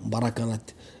ليفربول. مباراة كانت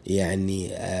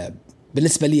يعني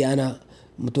بالنسبة لي أنا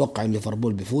متوقع أن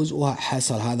ليفربول بيفوز،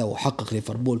 وحصل هذا وحقق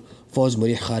ليفربول فوز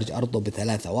مريح خارج أرضه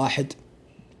ب3-1،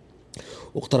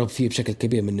 واقترب فيه بشكل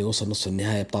كبير من أنه يوصل نصف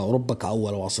النهائي بطاقة أوروبا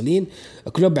كأول واصلين.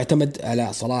 كلوب بيعتمد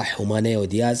على صلاح وماني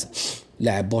ودياز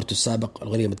لاعب بورتو السابق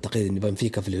الغريم التقليدي من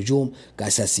بنفيكا في الهجوم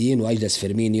كأساسيين، وأجلس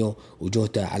فيرمينيو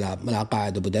وجوتا على ملعب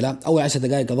قاعد وبدلاء. أول 10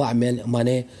 دقائق ضاع من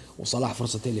ماني وصلاح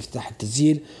فرصتين لافتتاح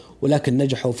التسجيل، ولكن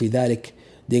نجحوا في ذلك.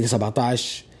 دقيقة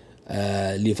 17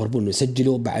 ليفربول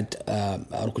يسجلوا بعد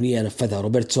ركنية نفذها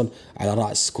روبرتسون على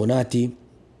رأس كوناتي،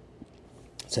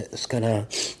 كان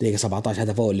دقيقة 17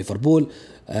 هدف أول ليفربول.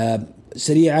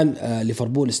 سريعا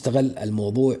ليفربول استغل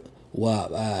الموضوع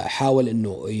وحاول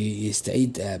أنه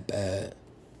يستعيد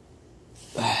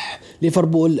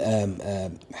ليفربول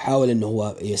حاول أنه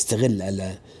هو يستغل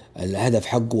الهدف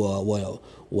حقه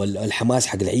والحماس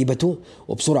حق لعيبته،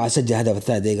 وبسرعة سجل هدف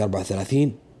الثالث دقيقة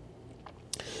 34.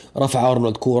 رفع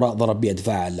أرنولد كورة ضرب بها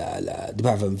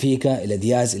دفاع بنفيكا إلى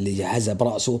دياز اللي جهزها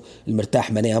برأسه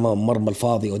المرتاح مني أمام المرمى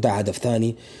الفاضي، ودع هدف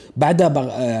ثاني.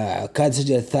 بعدها كاد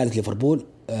سجل الثالث ليفربول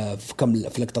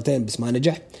في لقطتين بس ما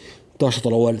نجح. الشوط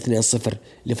الأول 2-0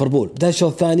 ليفربول. بدأ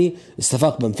الشوط الثاني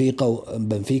استفاق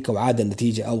بنفيكا وعاد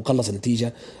النتيجة أو قلص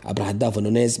النتيجة عبر هداف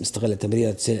نونيز مستغل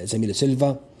تمريرة زميله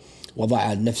سيلفا،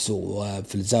 وضع نفسه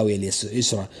في الزاوية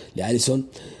اليسرى لأليسون.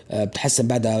 بتحسن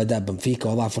بعدها أداء بنفيكا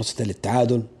وضع فرصة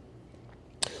للتعادل،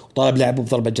 وطالب لعبه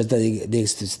بضربة جزاء دقيقة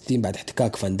 66 بعد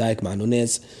احتكاك فان دايك مع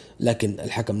نونيز، لكن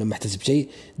الحكم لم يحتسب شيء.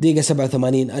 دقيقة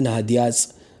 87 أنهى دياز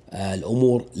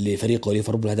الأمور لفريقه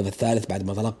ليفربول الهدف الثالث بعد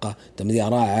ما تلقى تمريرة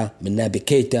رائعة من نابي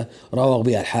كيتا راوغ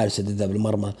بها الحارس سددها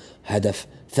بالمرمى، هدف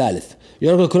ثالث.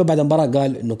 يورجن كلوب بعد المباراة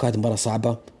قال إنه كانت مباراة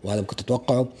صعبة وهذا كنت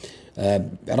أتوقعه.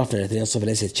 عرفنا 2-0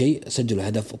 ليست شيء، سجلوا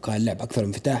هدف وكان لعب أكثر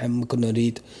انفتاحا مما كنا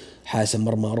نريد. حارس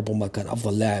المرمى ربما كان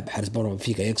أفضل لاعب حارس مرمى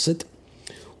فيك يقصد،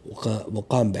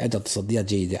 وقام بعدة تصديات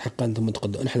جيدة حقا.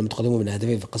 نحن متقدمون من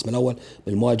هدفين في القسم الأول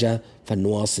بالمواجهة،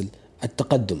 فلنواصل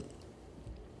التقدم.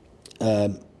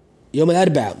 يوم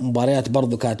الأربعاء مباريات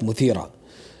برضو كانت مثيرة.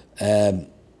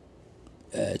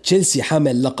 تشيلسي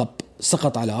حامل اللقب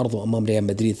سقط على أرضه أمام ريال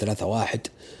مدريد 3-1،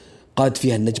 قاد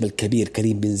فيها النجم الكبير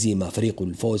كريم بنزيما فريقه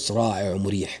الفوز رائع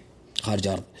ومريح خارج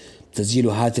أرض،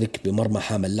 تسجيله هاتريك بمرمى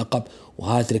حامل اللقب،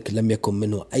 وهاتريك لم يكن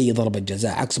منه أي ضربة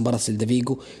جزاء عكس مباراة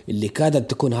سيلتا اللي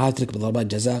كادت تكون هاتريك بضربات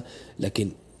جزاء.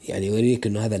 لكن يعني يوريك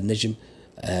أنه هذا النجم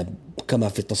كما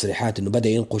في التصريحات أنه بدأ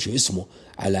ينقش اسمه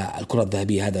على الكرة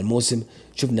الذهبية هذا الموسم.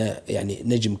 شفنا يعني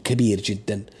نجم كبير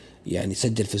جدا، يعني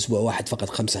سجل في أسبوع واحد فقط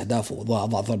 5 أهداف وضاع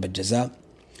ضربة جزاء.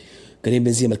 كريم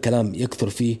بنزيما الكلام يكثر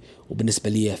فيه، وبالنسبة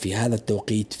لي في هذا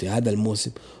التوقيت في هذا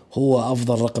الموسم هو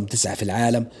أفضل رقم 9 في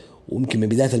العالم، ويمكن من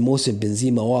بداية الموسم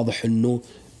بنزيما واضح أنه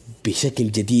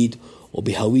بشكل جديد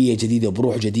وبهوية جديدة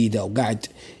وبروح جديدة، وقاعد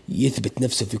يثبت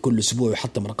نفسه في كل أسبوع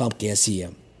ويحطم أرقام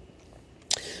قياسية.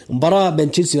 مباراة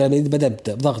بين تشيلسي وريال مدريد بدأت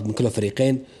بضغط من كل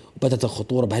الفريقين، وبدأت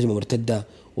الخطورة بهجمة مرتدة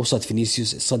وصلت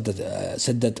فينيسيوس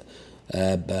سدد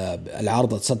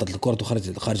العارضة، تصدت لكورة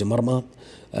خارج المرمى.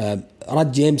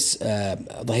 رد جيمس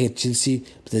ظهير تشيلسي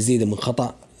بتسديده من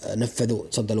خطأ نفذوا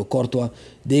تصدى له كورتوا.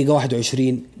 دقيقة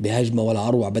 21 بهجمة ولا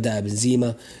أروع بدأ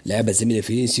بنزيما، لعبة زميله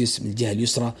فينيسيوس من الجهة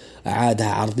اليسرى، أعادها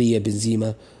عرضية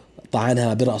بنزيما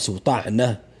طعنها برأسه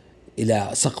وطعنه إلى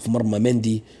سقف مرمى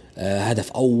مندي.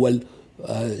 هدف أول.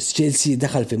 تشيلسي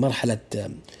دخل في مرحلة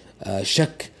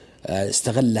شك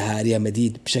استغلها ريال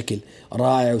مدريد بشكل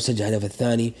رائع وسجل الهدف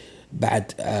الثاني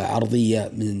بعد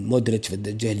عرضية من مودريتش في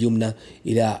الجهة اليمنى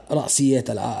إلى رأسية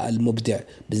المبدع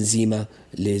بنزيما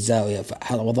لزاوية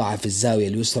وضعها في الزاوية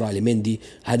اليسرى لمندي.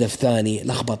 هدف ثاني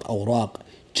لخبط أوراق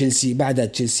تشيلسي. بعدها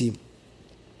تشيلسي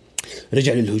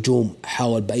رجع للهجوم،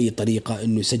 حاول بأي طريقة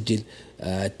أنه يسجل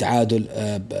التعادل.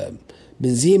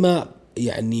 بنزيما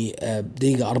يعني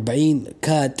دقيقة 40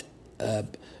 كاد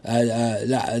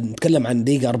لا نتكلم عن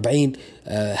دقيقة 40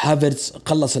 هافرتز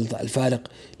قلص الفارق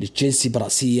لتشيلسي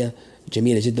برأسية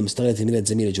جميلة جدا مستغلة تمريرة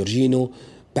زميله جورجينو.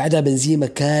 بعدها بنزيما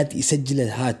كاد يسجل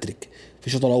الهاتريك في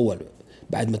الشوط الأول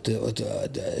بعد ما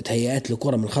تهيأت له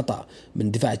كرة من خطأ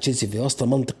من دفاع تشيلسي في وسط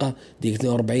المنطقة. دقيقة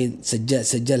 42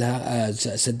 سجلها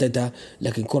سددها،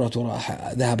 لكن كرة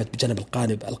ذهبت بجانب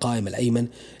القائم الأيمن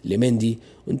لمندي،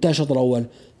 وانتهى الشوط الأول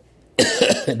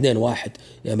 2-1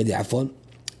 يا مدريد، عفوا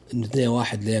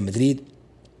 2-1 لريال مدريد.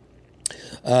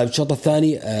 الشوط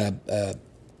الثاني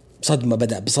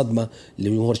بدأ بصدمة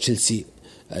لجمهور تشيلسي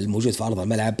الموجود في أرض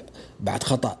الملعب بعد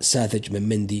خطأ ساذج من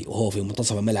مندي وهو في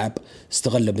منتصف الملعب،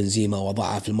 استغل بنزيما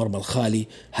وضعها في المرمى الخالي.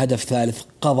 هدف ثالث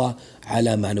قضى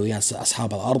على معنويات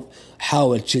أصحاب الأرض.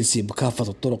 حاول تشيلسي بكافة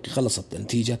الطرق يخلص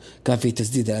النتيجة. كان في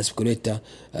تسديد الاسبوع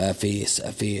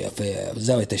في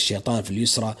زاوية الشيطان في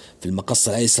اليسرى في المقص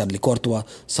الأيسر لكورتوا،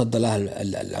 صد لها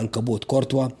العنكبوت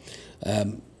كورتوا.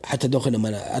 حتى دخل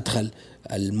لما أدخل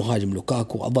المهاجم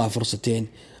لوكاكو أضاع فرصتين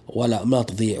ولا ما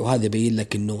تضيع، وهذا يبين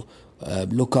لك إنه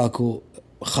لوكاكو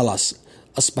خلاص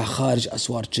أصبح خارج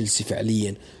أسوار تشيلسي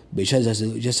فعليا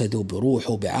بجسده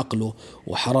بروحه بعقله،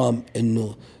 وحرام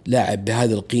إنه لاعب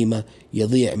بهذه القيمة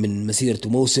يضيع من مسيرته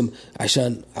موسم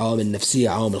عشان عوامل نفسية،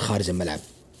 عوامل خارج الملعب.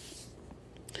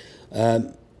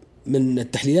 من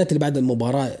التحليلات اللي بعد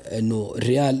المباراة إنه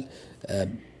الريال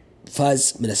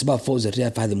فاز. من أسباب فوز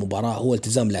الريال في هذه المباراة هو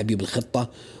التزام لاعبيه بالخطة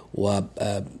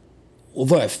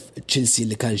وضعف تشيلسي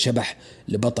اللي كان شبح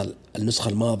لبطل النسخة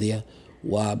الماضية.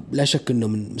 ولا شك أنه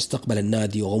من مستقبل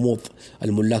النادي وغموض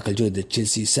الملاك الجدد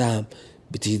تشيلسي ساهم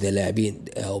بتجديد اللاعبين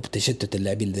أو بتشتت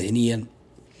اللاعبين ذهنيا.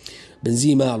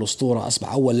 بنزيما الأسطورة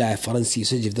أصبح أول لاعب فرنسي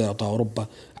يسجل في دوري أبطال أوروبا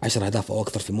 10 أهداف أو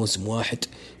أكثر في موسم واحد،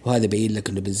 وهذا بيين لك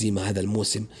أنه بنزيما هذا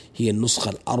الموسم هي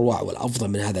النسخة الأروع والأفضل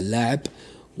من هذا اللاعب.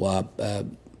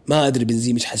 ما أدري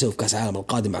بنزيما إيش حيسوي في كأس العالم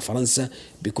القادم مع فرنسا،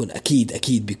 بيكون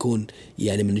أكيد بيكون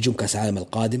يعني من نجوم كأس العالم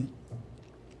القادم،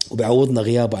 وبيعوضنا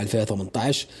غيابه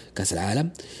 2018 كأس العالم.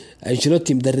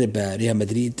 أنشيلوتي مدرب ريال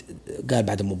مدريد قال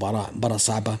بعد مباراة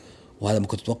صعبة، وهذا ما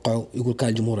كنت أتوقعه. يقول كان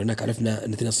الجمهور هناك عرفنا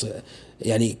أن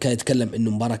يعني كان يتكلم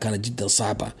إنه مباراة كانت جدا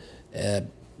صعبة،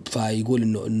 فيقول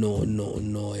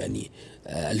إنه يعني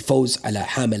الفوز على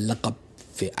حامل اللقب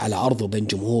على أرضه بين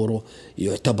جمهوره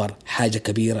يعتبر حاجة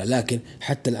كبيرة، لكن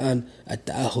حتى الآن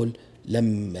التأهل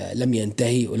لم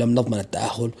ينتهي ولم نضمن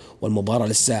التأهل، والمباراة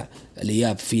لسه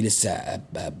الإياب فيه لسه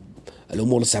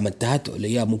الأمور لسه ما انتهت،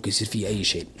 والإياب ممكن يصير فيه أي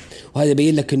شيء. وهذا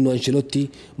يبين لك إنه أنشيلوتي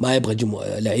ما يبغى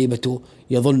لعيبته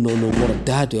يظنوا إنه الأمور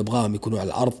انتهت ويبغاهم يكونوا على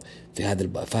الأرض في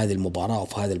هذه المباراة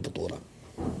وفي هذه البطولة.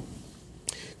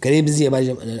 كريم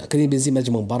بنزيما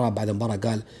نجم المباراة بعد المباراة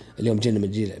قال اليوم جينا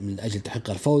من أجل تحقيق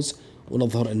الفوز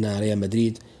ونظهر أن ريال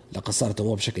مدريد لقد صارت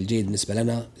الأمور بشكل جيد بالنسبة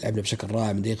لنا، لعبنا بشكل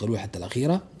رائع من دقيقة الأولى حتى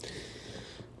الأخيرة.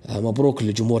 مبروك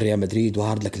لجمهور ريال مدريد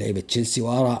وهارد لك لعيبة تشيلسي.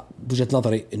 وأرى بوجهة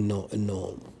نظري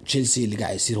إنه تشيلسي اللي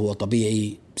قاعد يصير هو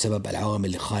طبيعي بسبب العوامل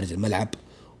اللي خارج الملعب،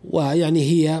 ويعني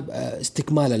هي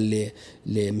استكمالا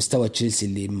لمستوى تشيلسي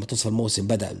اللي من منتصف الموسم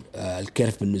بدأ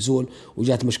الكيرف بالنزول،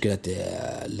 وجات مشكلة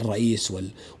الرئيس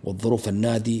والظروف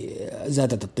النادي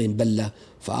زادت الطين بلة.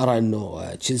 فأرى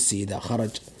إنه تشيلسي إذا خرج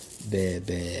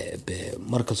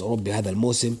بمركز أوروبي هذا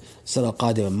الموسم، السنة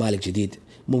القادمة مالك جديد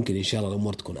ممكن إن شاء الله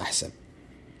الأمور تكون أحسن.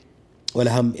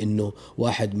 والأهم إنه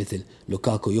واحد مثل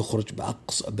لوكاكو يخرج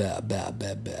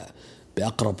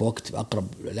بأقرب وقت، بأقرب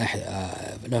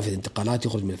نافذة انتقالات،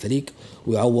 يخرج من الفريق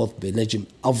ويعوض بنجم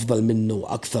أفضل منه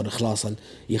وأكثر إخلاصا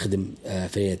يخدم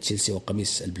فريق تشيلسي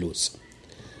وقميص البلوز.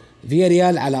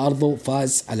 فياريال على أرضه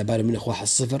فاز على بايرن ميونخ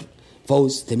 1-0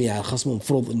 فوز تميل على خصمه.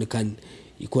 مفروض انه كان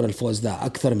يكون الفوز ده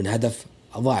اكثر من هدف.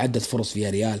 اضاع عدة فرص في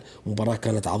ريال، مباراة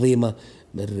كانت عظيمة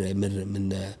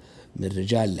من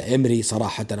رجال إمري.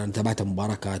 صراحة أنا تابعت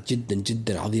مباراة كانت جدا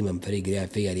جدا عظيمة من فريق ريال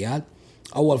في ريال.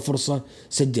 أول فرصة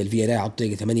سجل في ريال على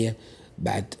الدقيقة 8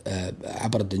 بعد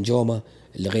عبر الدنجومة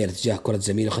اللي غير اتجاه كرة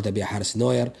زميله خدها بها حارس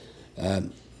نوير.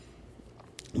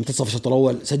 منتصف الشوط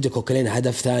الأول سجل كوكلين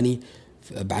هدف ثاني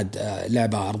بعد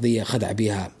لعبة عرضية خدع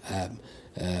بها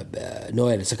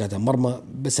نوير سكت المرمى،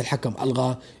 بس الحكم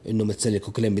ألغى إنه متسلل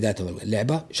كوكلين بداية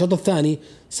اللعبة. الشوط الثاني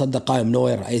صد قائم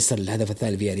نوير أيسر الهدف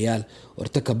الثاني في ريال،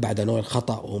 وارتكب بعد نوير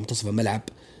خطأ وهو منتصف الملعب،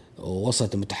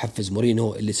 ووصلت المتحفز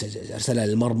مورينو اللي أرسلها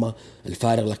للمرمى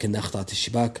الفارغ لكن أخطأت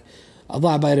الشباك.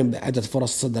 أضاع بايرن عدة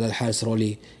فرص، صد للحارس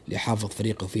رولي ليحافظ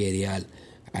فريقه في ريال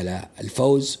على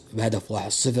الفوز بهدف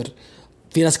 1-0.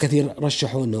 في ناس كثير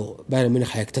رشحوا انه بايرن ميونخ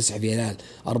حيكتسح فياريال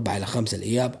 4-5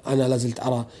 الاياب. انا لازلت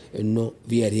ارى انه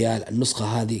فياريال النسخه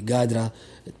هذه قادره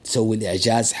تسوي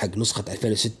الاعجاز حق نسخه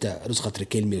 2006، نسخه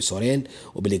ريكيلمي وسورين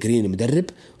وبلغريني المدرب.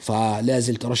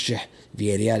 فلازلت ارشح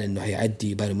فياريال انه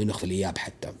حيعدي بايرن ميونخ في الاياب.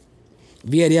 حتى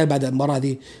فياريال بعد المباراه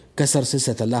دي كسر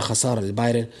سلسله لا خساره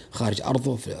للبايرن خارج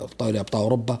ارضه في ابطال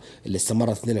اوروبا اللي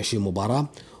استمرت 22 مباراه،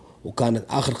 وكانت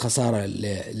اخر خساره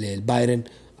للبايرن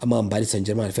امام باريس سان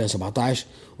جيرمان 2017،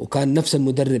 وكان نفس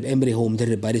المدرب إمري هو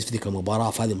مدرب باريس في ذيك المباراه.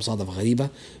 فهذه مصادفه غريبه.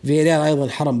 فياريال ايضا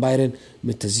حرم بايرن من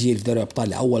التسجيل في دوري الابطال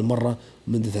لاول مره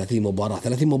منذ 30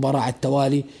 مباراه على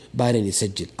التوالي. بايرن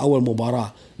يسجل اول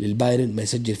مباراه للبايرن ما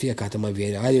يسجل فيها كانت امام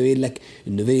فياريال. هذا يقول لك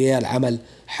انه فياريال عمل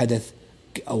حدث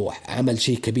او عمل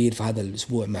شيء كبير في هذا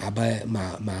الاسبوع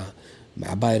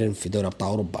مع بايرن في دوري ابطال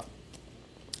اوروبا.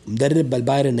 مدرب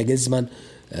البايرن ناجلزمان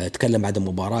تكلم بعد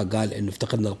المباراة، قال إنه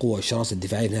افتقدنا القوة والشراسة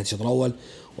الدفاعية في نهاية الشوط الأول،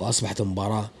 وأصبحت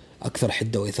المباراة أكثر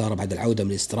حدة وإثارة بعد العودة من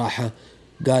الاستراحة.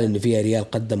 قال إنه فيها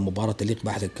ريال قدم مباراة تليق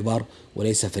بأحد الكبار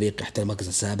وليس فريق يحتل المركز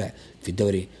السابع في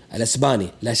الدوري الإسباني.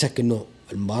 لا شك إنه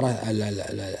مباراة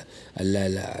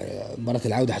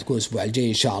العودة حتكون الأسبوع الجاي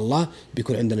إن شاء الله.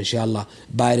 بيكون عندنا إن شاء الله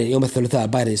بايرن يوم الثلاثاء،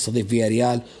 بايرن يستضيف فيها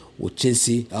ريال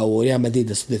وتشيلسي او ريال مدريد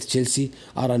يستضيف تشيلسي.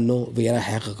 ارى انه فياريال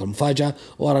حيحقق المفاجاه،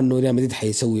 وارى انه ريال مدريد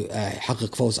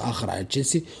يحقق فوز اخر على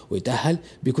تشيلسي ويتاهل.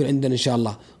 بيكون عندنا ان شاء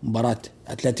الله مباراه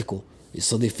اتلتيكو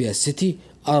يستضيف فيها السيتي.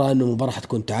 ارى انه المباراه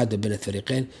حتكون تعادل بين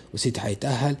الفريقين والسيتي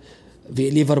حيتاهل. في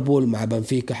ليفربول مع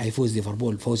بنفيكا حيفوز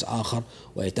ليفربول فوز اخر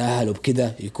ويتاهل،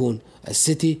 وبكذا يكون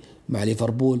السيتي مع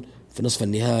ليفربول في نصف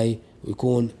النهائي،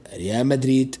 ويكون ريال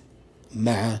مدريد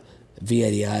مع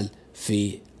فياريال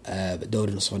في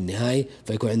دوري نصف النهائي.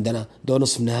 فيكون عندنا دور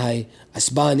نصف النهائي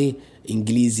اسباني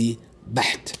انجليزي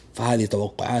بحت. فهذه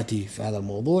توقعاتي في هذا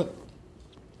الموضوع.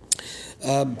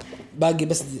 باقي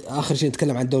بس اخر شيء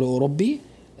نتكلم عن الدوري الاوروبي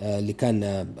اللي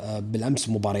كان بالامس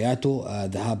مبارياته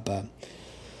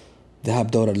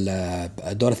ذهاب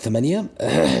دور الثمانية.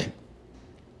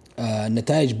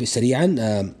 النتائج سريعا: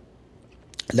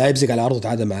 لايبزيغ على أرضه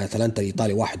تعادل مع أتلانتا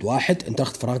الإيطالي 1-1.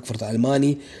 انتخت فرانكفورت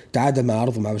الألماني تعادل مع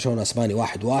أرضه مع برشلونة الإسباني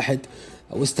 1-1.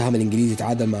 وستهام الإنجليزي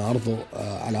تعادل مع أرضه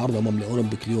على أرضه أمام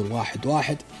الأولمبيك ليون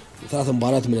 1-1. ثلاث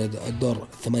مباريات من الدور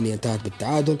الثمانية انتهت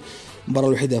بالتعادل. المباراة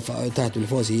الوحيدة انتهت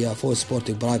بالفوز هي فوز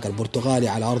سبورتنج براغ البرتغالي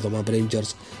على أرضه مع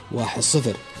برينجرز 1-0.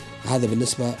 هذا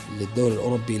بالنسبة للدوري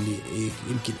الأوروبي اللي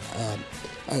يمكن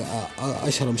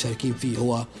أشهر المشاركين فيه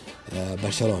هو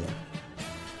برشلونة.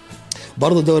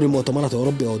 برضو دوري المؤتمرات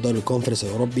الأوروبي أو دوري الكونفرنس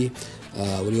الأوروبي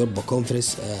واليوروبا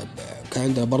كونفرنس كان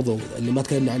عندنا برضو اللي ما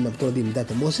تكلمنا عنها البطولة دي من بداية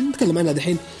الموسم، نتكلم عنها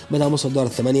دحين مدى وصل دور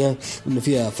الثمانية، إنه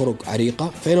فيها فرق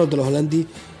عريقة. فينورد الهولندي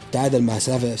تعادل مع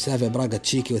سلافيا براغ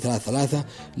التشيكي 3-3.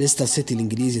 ليستر سيتي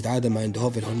الإنجليزي تعادل مع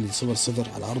اندهوفن الهولندي 0-0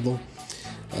 على أرضه.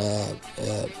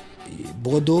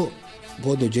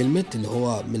 بودو جيلمت اللي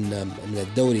هو من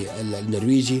الدوري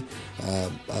النرويجي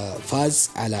فاز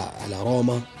على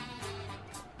روما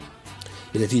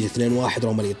بنتيجة 2-1.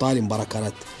 روما الإيطالي مباراة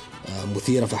كانت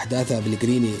مثيرة في أحداثها.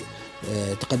 بلغريني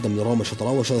تقدم لروما الشوط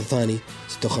الأول. الشوط الثاني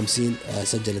 56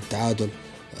 سجل التعادل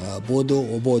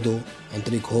بودو عن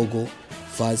طريق هوجو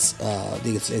فاز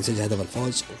دقيقة 90 سجل هدف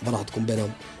الفوز. المباراة تكون بينهم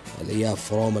الإياب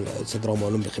في روما سد روما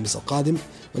أولمبيك الخميس القادم.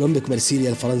 أولمبيك مرسيليا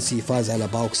الفرنسي فاز على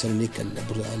باوك سالونيك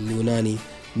اليوناني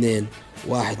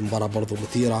 2-1. مباراة برضو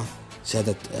مثيرة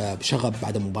شهدت بشغب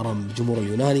بعد مباراة الجمهور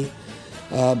اليوناني.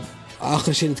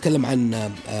 آخر شيء نتكلم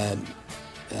عن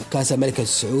كأس الملك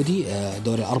السعودي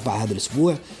دور الأربعة هذا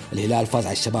الأسبوع. الهلال فاز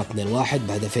على الشباب 2-1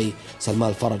 بهدفي سلمان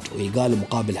الفرج وإيقال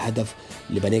مقابل هدف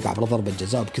لبنيق عبر ضربة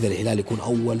جزاء. بكذا الهلال يكون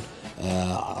أول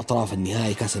أطراف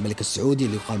النهائي كأس الملك السعودي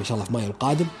اللي يقام إن شاء الله في مايو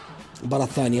القادم. المباراة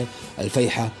الثانية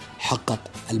الفيحة حقق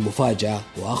المفاجأة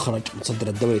وأخرج متصدر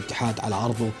الدوري الاتحاد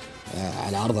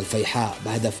على أرض الفيحاء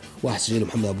بهدف واحد سجله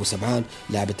محمد أبو سبعان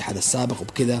لاعب الاتحاد السابق،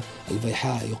 وبكذا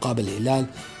الفيحاء يقابل الهلال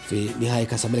في نهائي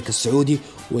كأس الملك السعودي،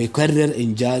 ويكرر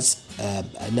إنجاز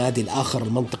نادي الآخر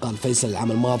المنطقة الفيصل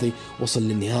العام الماضي، وصل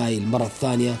للنهائي المرة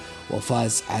الثانية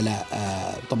وفاز على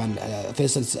طبعا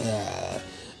فيصل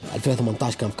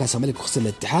 2018 كان في كأس الملك وخسر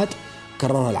الاتحاد،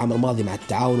 كررها العام الماضي مع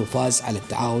التعاون وفاز على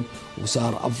التعاون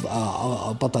وصار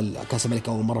بطل كأس الملك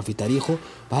أول مرة في تاريخه.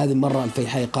 فهذه المرة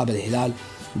الفيحاء يقابل الهلال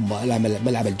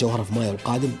ملعب الجوهرة في مايو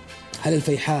القادم. هل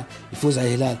الفيحاء يفوز على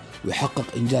الهلال ويحقق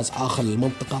إنجاز آخر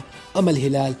للمنطقة، أما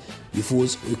الهلال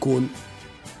يفوز ويكون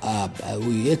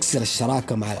ويكسر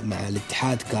الشراكة مع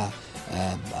الاتحاد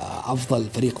كأفضل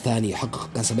فريق ثاني يحقق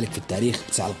كأس الملك في التاريخ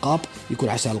 9 ألقاب، يكون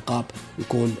 10 ألقاب،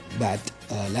 يكون بعد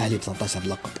الأهلي ب 13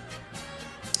 لقب.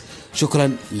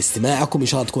 شكرا لاستماعكم، إن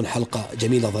شاء الله تكون حلقة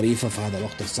جميلة ظريفة في هذا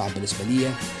الوقت الصعب بالنسبة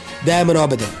لي. دائما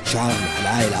وأبدا شعارنا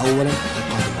العائلة أولا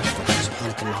القادم أفضل.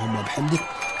 سبحانك اللهم وبحمدك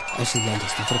أشهد أن لا إله إلا أنت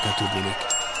أستغفرك وأتوب إليك.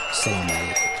 السلام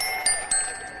عليكم.